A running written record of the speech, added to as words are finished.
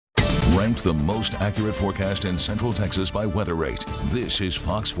Ranked the most accurate forecast in Central Texas by weather rate. This is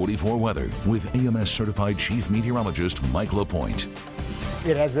Fox 44 Weather with AMS certified Chief Meteorologist Mike LaPoint.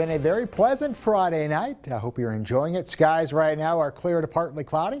 It has been a very pleasant Friday night. I hope you're enjoying it. Skies right now are clear to partly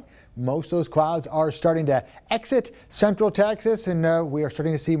cloudy. Most of those clouds are starting to exit Central Texas, and we are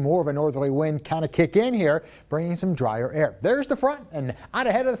starting to see more of a northerly wind kind of kick in here, bringing some drier air. There's the front, and out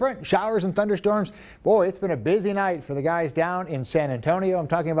ahead of the front, showers and thunderstorms. Boy, it's been a busy night for the guys down in San Antonio. I'm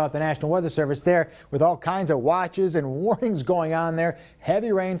talking about the National Weather Service there with all kinds of watches and warnings going on there.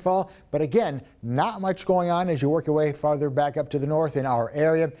 Heavy rainfall, but again, not much going on as you work your way farther back up to the north in our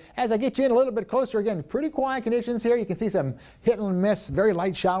area. As I get you in a little bit closer, again, pretty quiet conditions here. You can see some hit and miss, very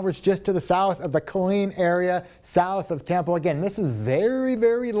light showers just to the south of the Killeen area, south of Temple. Again, this is very,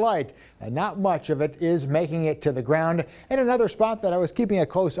 very light, and not much of it is making it to the ground. And another spot that I was keeping a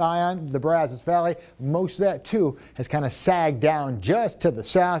close eye on, the Brazos Valley, most of that too has kind of sagged down just to the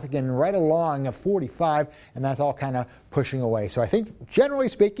south, again, right along 45, and that's all kind of pushing away. So I think, generally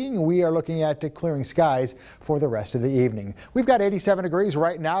speaking, we are looking at clearing skies for the rest of the evening. We've got 87 degrees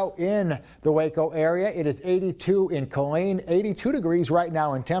right now in the Waco area. It is 82 in Killeen, 82 degrees right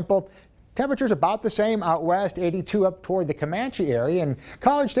now in Temple. Temperatures about the same out west, 82 up toward the Comanche area, and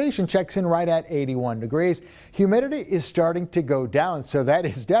College Station checks in right at 81 degrees. Humidity is starting to go down, so that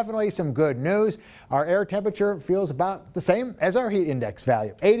is definitely some good news. Our air temperature feels about the same as our heat index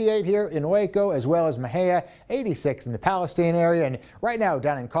value. 88 here in Waco as well as Mexia, 86 in the Palestine area, and right now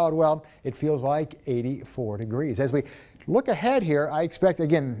down in Caldwell, it feels like 84 degrees. As we look ahead here, I expect,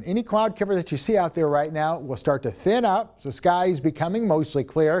 again, any cloud cover that you see out there right now will start to thin out, so skies becoming mostly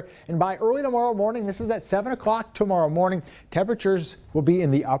clear. And by early tomorrow morning, this is at 7 o'clock tomorrow morning, temperatures will be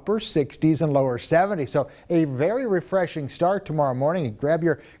in the upper 60s and lower 70s. So a very refreshing start tomorrow morning. Grab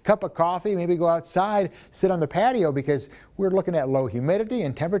your cup of coffee, maybe go outside, sit on the patio, because we're looking at low humidity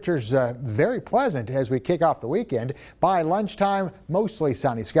and temperatures very pleasant as we kick off the weekend. By lunchtime, mostly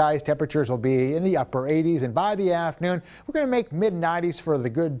sunny skies. Temperatures will be in the upper 80s, and by the afternoon, we're going to make mid-90s for the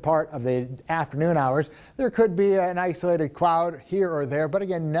good part of the afternoon hours. There could be an isolated cloud here or there, but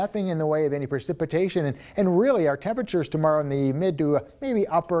again, nothing in the way of any precipitation. And really, our temperatures tomorrow in the mid to maybe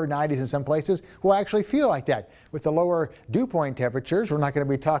upper 90s in some places will actually feel like that. With the lower dew point temperatures, we're not going to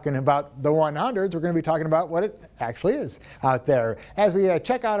be talking about the 100s. We're going to be talking about what it actually is out there. As we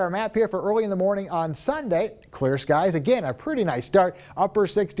check out our map here for early in the morning on Sunday, clear skies. Again, a pretty nice start, upper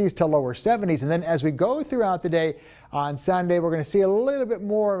 60s to lower 70s. And then as we go throughout the day on Sunday, we're going to see a little bit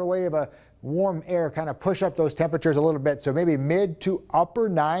more of a way of a warm air kind of push up those temperatures a little bit. So maybe mid to upper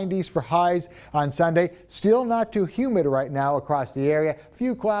 90s for highs on Sunday. Still not too humid right now across the area. A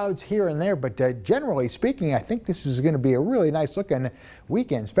few clouds here and there, but generally speaking, I think this is going to be a really nice looking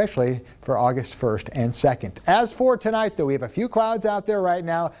weekend, especially for August 1st and 2nd. As for tonight, though, we have a few clouds out there right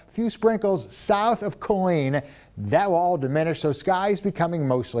now, a few sprinkles south of Killeen. That will all diminish, so skies becoming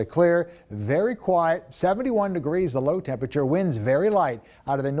mostly clear, very quiet, 71 degrees the low temperature, winds very light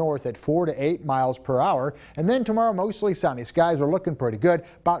out of the north at 4 to 8 miles per hour. And then tomorrow, mostly sunny. Skies are looking pretty good,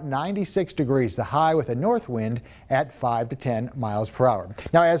 about 96 degrees the high with a north wind at 5 to 10 miles per hour.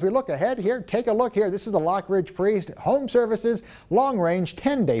 Now, as we look ahead here, take a look here. This is the Lock Ridge Priest Home Services long-range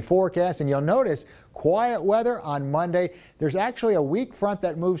 10-day forecast, and you'll notice quiet weather on Monday. There's actually a weak front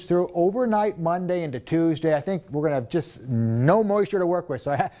that moves through overnight Monday into Tuesday. I think we're going to have just no moisture to work with,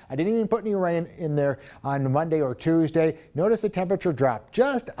 so I didn't even put any rain in there on Monday or Tuesday. Notice the temperature drop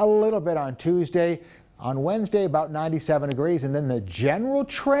just a little bit on Tuesday. On Wednesday, about 97 degrees, and then the general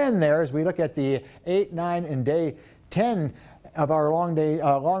trend there as we look at the 8, 9, and day 10 of our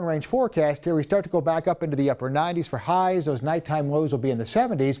long range forecast here, we start to go back up into the upper 90s for highs. Those nighttime lows will be in the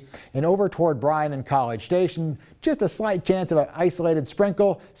 70s, and over toward Bryan and College Station, just a slight chance of an isolated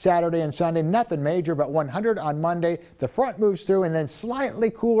sprinkle Saturday and Sunday. Nothing major, but 100 on Monday. The front moves through, and then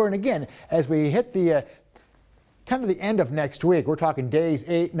slightly cooler. And again, as we hit the kind of the end of next week, we're talking days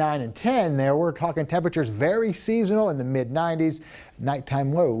 8, 9, and 10 there. We're talking temperatures very seasonal in the mid-90s.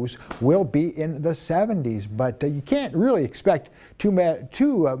 Nighttime lows will be in the 70s, but you can't really expect too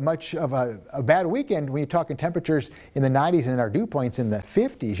much of a bad weekend when you're talking temperatures in the 90s and our dew points in the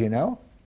 50s, you know.